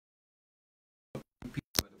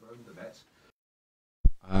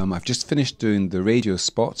I've just finished doing the radio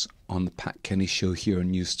spot on the Pat Kenny show here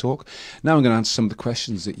on Newstalk. Now I'm going to answer some of the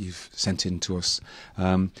questions that you've sent in to us,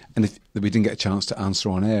 and if that we didn't get a chance to answer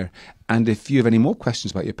on air. And if you have any more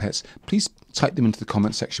questions about your pets, please type them into the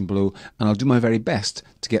comment section below, and I'll do my very best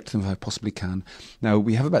to get to them if I possibly can. Now,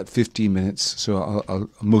 we have about 15 minutes, so I'll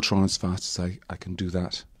motor on as fast as I can do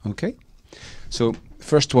that. Okay? So,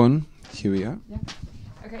 first one, here we are. Yeah.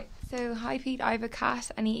 Okay, so hi Pete, I have a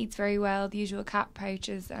cat and he eats very well, the usual cat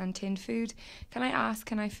pouches and tinned food. Can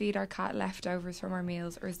I feed our cat leftovers from our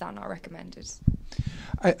meals, or is that not recommended?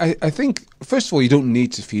 I think, first of all, you don't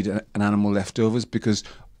need to feed an animal leftovers because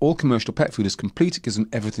all commercial pet food is complete. It gives them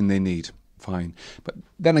everything they need. Fine. But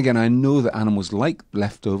then again, I know that animals like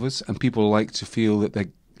leftovers and people like to feel that they're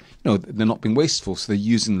not being wasteful, so they're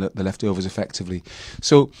using the leftovers effectively.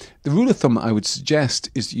 So the rule of thumb I would suggest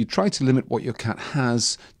is that you try to limit what your cat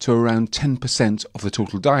has to around 10% of the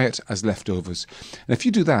total diet as leftovers. And if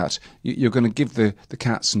you do that, you're going to give the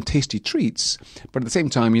cat some tasty treats, but at the same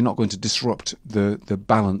time you're not going to disrupt the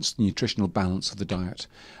balance, the nutritional balance of the diet.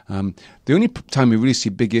 The only time we really see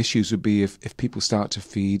big issues would be if people start to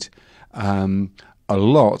feed a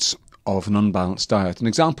lot of an unbalanced diet. An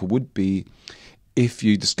example would be if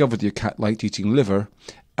you discovered your cat liked eating liver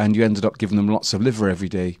and you ended up giving them lots of liver every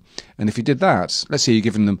day. And if you did that, let's say you're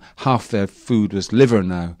giving them half their food was liver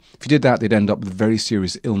now. If you did that, they'd end up with very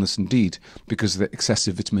serious illness indeed because of the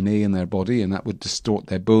excessive vitamin A in their body, and that would distort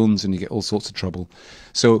their bones and you get all sorts of trouble.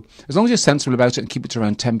 So as long as you're sensible about it and keep it to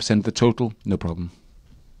around 10% of the total, no problem.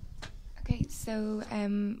 Okay, so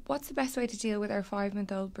what's the best way to deal with our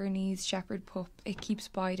 5-month-old Bernese Shepherd pup? It keeps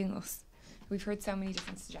biting us. We've heard so many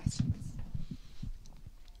different suggestions.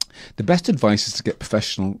 The best advice is to get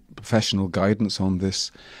professional guidance on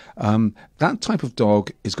this. That type of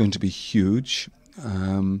dog is going to be huge,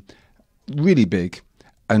 really big,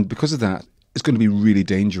 and because of that, it's going to be really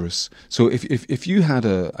dangerous. So if you had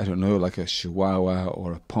like a Chihuahua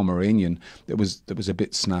or a Pomeranian that was a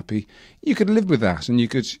bit snappy, you could live with that, and you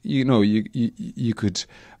could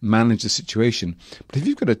manage the situation. But if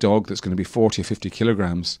you've got a dog that's going to be 40 or 50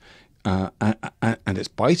 kilograms and it's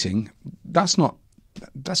biting, that's not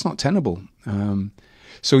tenable.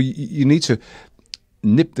 So you need to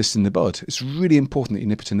nip this in the bud. It's really important that you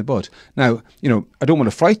nip it in the bud. Now, I don't want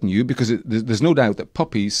to frighten you because there's no doubt that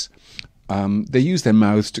puppies, they use their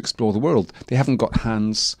mouths to explore the world. They haven't got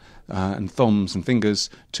hands and thumbs and fingers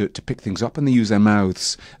to pick things up, and they use their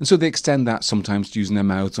mouths. And so they extend that sometimes to using their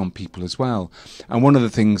mouths on people as well. And one of the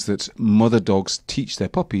things that mother dogs teach their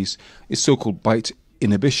puppies is so-called bite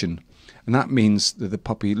inhibition. And that means that the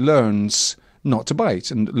puppy learns not to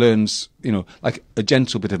bite and learns, like a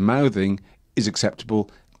gentle bit of mouthing is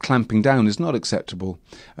acceptable, clamping down is not acceptable.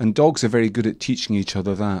 And dogs are very good at teaching each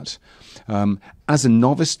other that. As a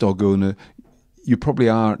novice dog owner, you probably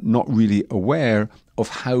are not really aware of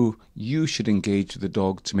how you should engage with the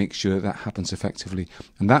dog to make sure that happens effectively.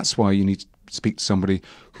 And that's why you need to speak to somebody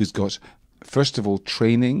who's got, first of all,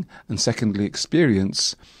 training, and secondly,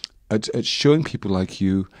 experience at showing people like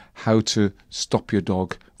you how to stop your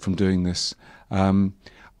dog from doing this. I'm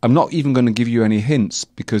not even going to give you any hints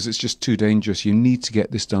because it's just too dangerous. You need to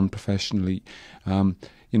get this done professionally. You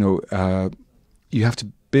have to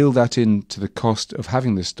build that into the cost of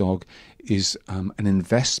having this dog is an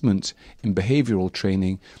investment in behavioural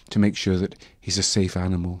training to make sure that he's a safe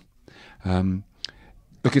animal.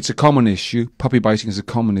 Look, it's a common issue. Puppy biting is a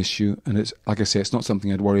common issue, and it's, like I say, it's not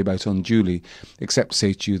something I'd worry about unduly, except to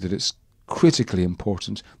say to you that it's critically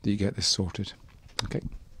important that you get this sorted. Okay.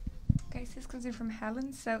 Okay, so this comes in from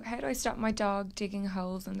Helen. So how do I stop my dog digging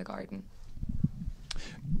holes in the garden?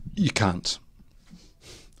 You can't.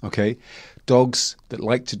 Okay? Dogs that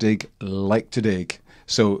like to dig.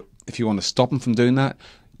 So if you want to stop them from doing that,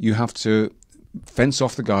 you have to fence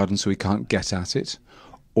off the garden so he can't get at it.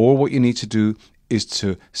 Or what you need to do is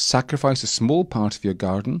to sacrifice a small part of your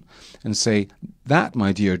garden and say, that,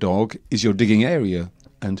 my dear dog, is your digging area,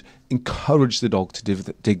 and encourage the dog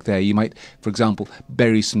to dig there. You might, for example,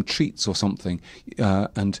 bury some treats or something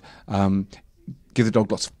and give the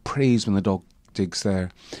dog lots of praise when the dog digs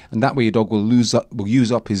there. And that way your dog will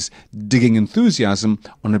use up his digging enthusiasm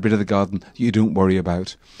on a bit of the garden that you don't worry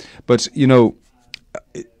about. But,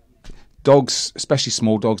 dogs, especially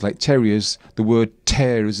small dogs like terriers, the word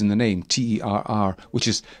terre is in the name, T-E-R-R, which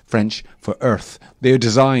is French for earth. They've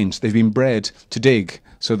been bred to dig,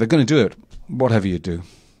 so they're going to do it, whatever you do.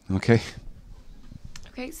 Okay?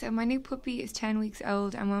 Okay, so my new puppy is 10 weeks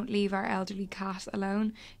old and won't leave our elderly cat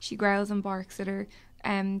alone. She growls and barks at her.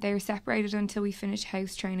 They're separated until we finish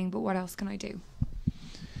house training, but what else can I do?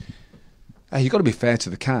 You've got to be fair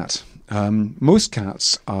to the cat. Most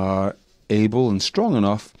cats are able and strong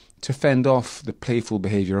enough to fend off the playful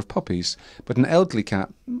behaviour of puppies. But an elderly cat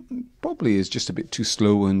probably is just a bit too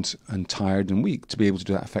slow and tired and weak to be able to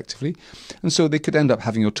do that effectively. And so they could end up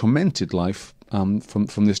having a tormented life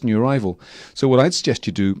from this new arrival. So what I'd suggest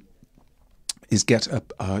you do is get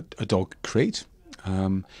a dog crate,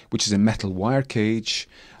 which is a metal wire cage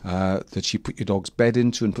that you put your dog's bed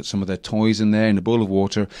into and put some of their toys in there in a bowl of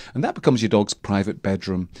water, and that becomes your dog's private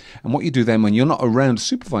bedroom. And what you do then when you're not around to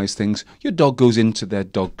supervise things, your dog goes into their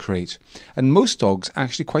dog crate. And most dogs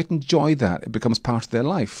actually quite enjoy that. It becomes part of their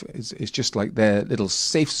life. It's just like their little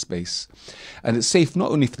safe space. And it's safe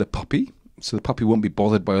not only for the puppy, so the puppy won't be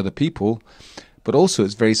bothered by other people, but also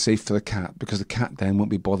it's very safe for the cat, because the cat then won't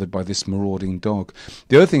be bothered by this marauding dog.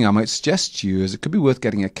 The other thing I might suggest to you is it could be worth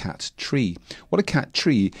getting a cat tree. What a cat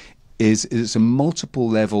tree is it's a multiple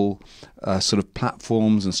level sort of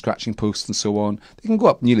platforms and scratching posts and so on. They can go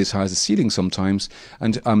up nearly as high as the ceiling sometimes.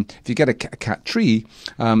 And if you get a cat tree,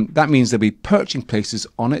 that means there'll be perching places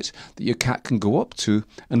on it that your cat can go up to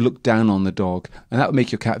and look down on the dog. And that will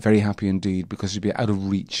make your cat very happy indeed, because you'll be out of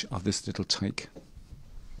reach of this little tyke.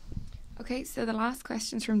 Okay, so the last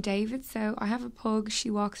question's from David. So I have a pug.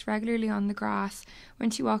 She walks regularly on the grass.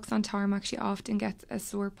 When she walks on tarmac, she often gets a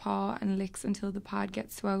sore paw and licks until the pad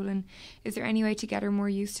gets swollen. Is there any way to get her more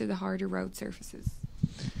used to the harder road surfaces?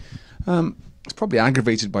 It's probably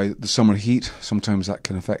aggravated by the summer heat. Sometimes that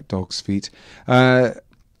can affect dogs' feet. I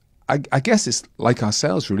guess it's like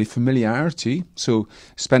ourselves, really, familiarity. So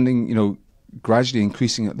spending, gradually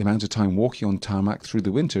increasing the amount of time walking on tarmac through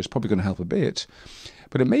the winter is probably going to help a bit.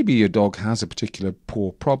 But it may be your dog has a particular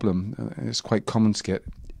paw problem. It's quite common to get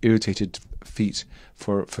irritated feet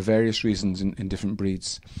for various reasons in different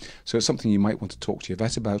breeds. So it's something you might want to talk to your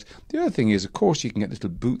vet about. The other thing is, of course, you can get little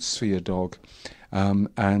boots for your dog.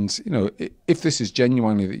 If this is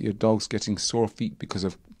genuinely that your dog's getting sore feet because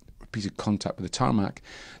of repeated contact with the tarmac,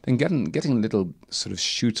 then getting little sort of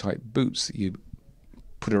shoe-type boots that you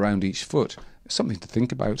put around each foot is something to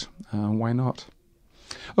think about. Why not?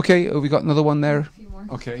 Okay, have we got another one there?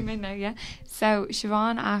 Okay. I'm in now, yeah. So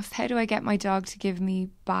Siobhan asks, how do I get my dog to give me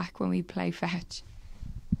back when we play fetch?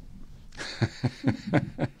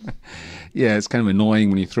 Yeah, it's kind of annoying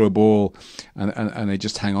when you throw a ball and they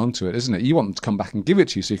just hang on to it, isn't it? You want them to come back and give it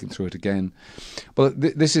to you so you can throw it again. Well,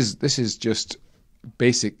 this is just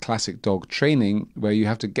basic classic dog training, where you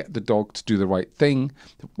have to get the dog to do the right thing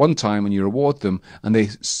one time and you reward them, and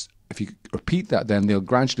if you repeat that, then they'll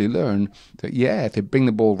gradually learn that, if they bring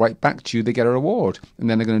the ball right back to you, they get a reward. And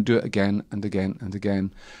then they're going to do it again and again and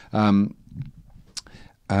again. And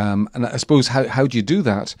I suppose, how do you do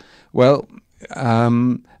that? Well,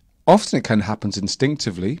 often it kind of happens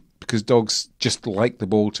instinctively, because dogs just like the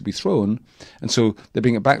ball to be thrown. And so they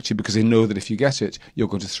bring it back to you because they know that if you get it, you're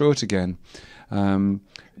going to throw it again.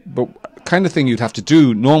 But kind of thing you'd have to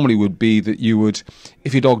do normally would be that you would,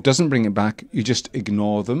 if your dog doesn't bring it back, you just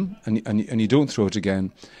ignore them and you don't throw it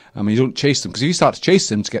again. You don't chase them, because if you start to chase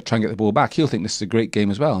them to try and get the ball back, he'll think this is a great game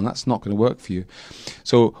as well, and that's not going to work for you.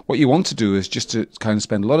 So what you want to do is just to kind of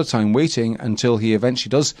spend a lot of time waiting until he eventually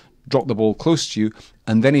does drop the ball close to you,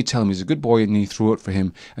 and then you tell him he's a good boy and you throw it for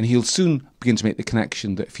him, and he'll soon begin to make the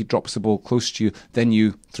connection that if he drops the ball close to you, then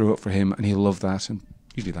you throw it for him, and he'll love that, and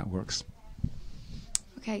usually that works.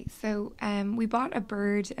 Okay, so we bought a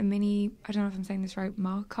bird, a mini, I don't know if I'm saying this right,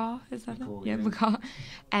 macaw, is that it? Yeah, macaw.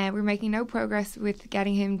 We're making no progress with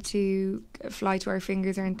getting him to fly to our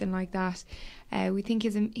fingers or anything like that. We think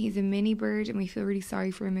he's a mini bird, and we feel really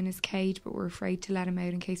sorry for him in his cage, but we're afraid to let him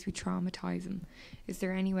out in case we traumatise him. Is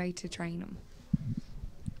there any way to train him?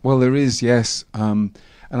 Well, there is, yes.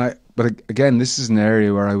 But again, this is an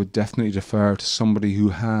area where I would definitely defer to somebody who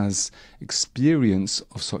has experience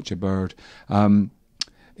of such a bird.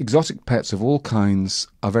 Exotic pets of all kinds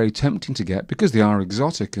are very tempting to get because they are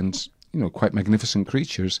exotic and quite magnificent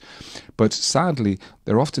creatures, but sadly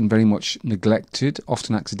they're often very much neglected,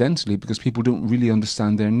 often accidentally, because people don't really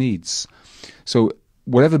understand their needs. So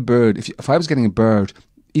whatever bird, if I was getting a bird,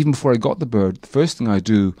 even before I got the bird, the first thing I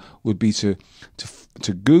do would be to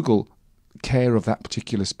Google care of that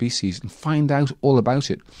particular species and find out all about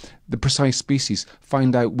it, the precise species,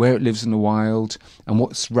 find out where it lives in the wild and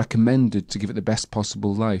what's recommended to give it the best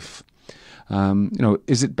possible life.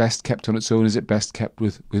 Is it best kept on its own? Is it best kept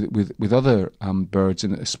with other birds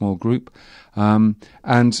in a small group? And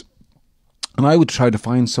I would try to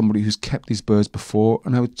find somebody who's kept these birds before,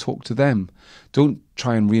 and I would talk to them. Don't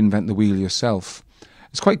try and reinvent the wheel yourself.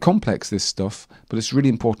 It's quite complex, this stuff, but it's really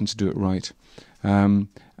important to do it right.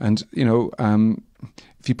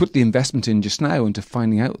 If you put the investment in just now into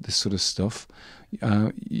finding out this sort of stuff,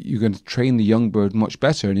 you're going to train the young bird much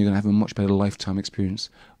better, and you're going to have a much better lifetime experience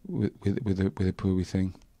with a poor wee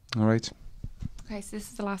thing. All right. Okay, so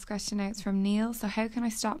this is the last question now. It's from Neil. So how can I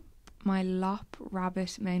stop my lop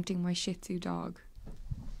rabbit mounting my Shih Tzu dog?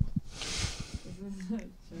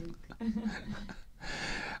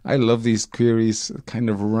 I love these queries, kind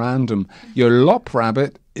of random. Your lop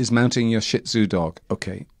rabbit is mounting your Shih Tzu dog.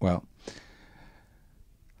 Okay, well,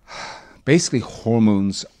 basically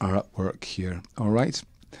hormones are at work here, all right?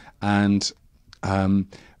 And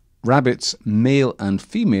rabbits, male and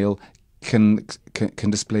female, can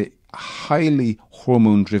display highly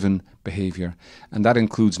hormone-driven behaviour, and that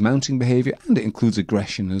includes mounting behaviour, and it includes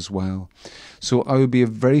aggression as well. So I would be a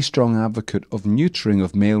very strong advocate of neutering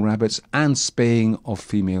of male rabbits and spaying of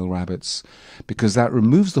female rabbits, because that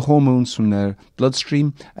removes the hormones from their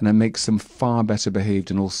bloodstream and it makes them far better behaved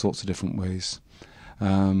in all sorts of different ways.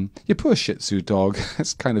 Your poor Shih Tzu dog,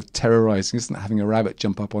 it's kind of terrorising, isn't it, having a rabbit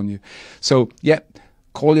jump up on you? So, yeah,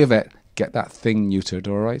 call your vet, get that thing neutered,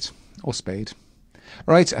 all right? Or spayed.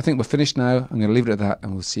 All right, I think we're finished now. I'm going to leave it at that,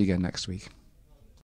 and we'll see you again next week.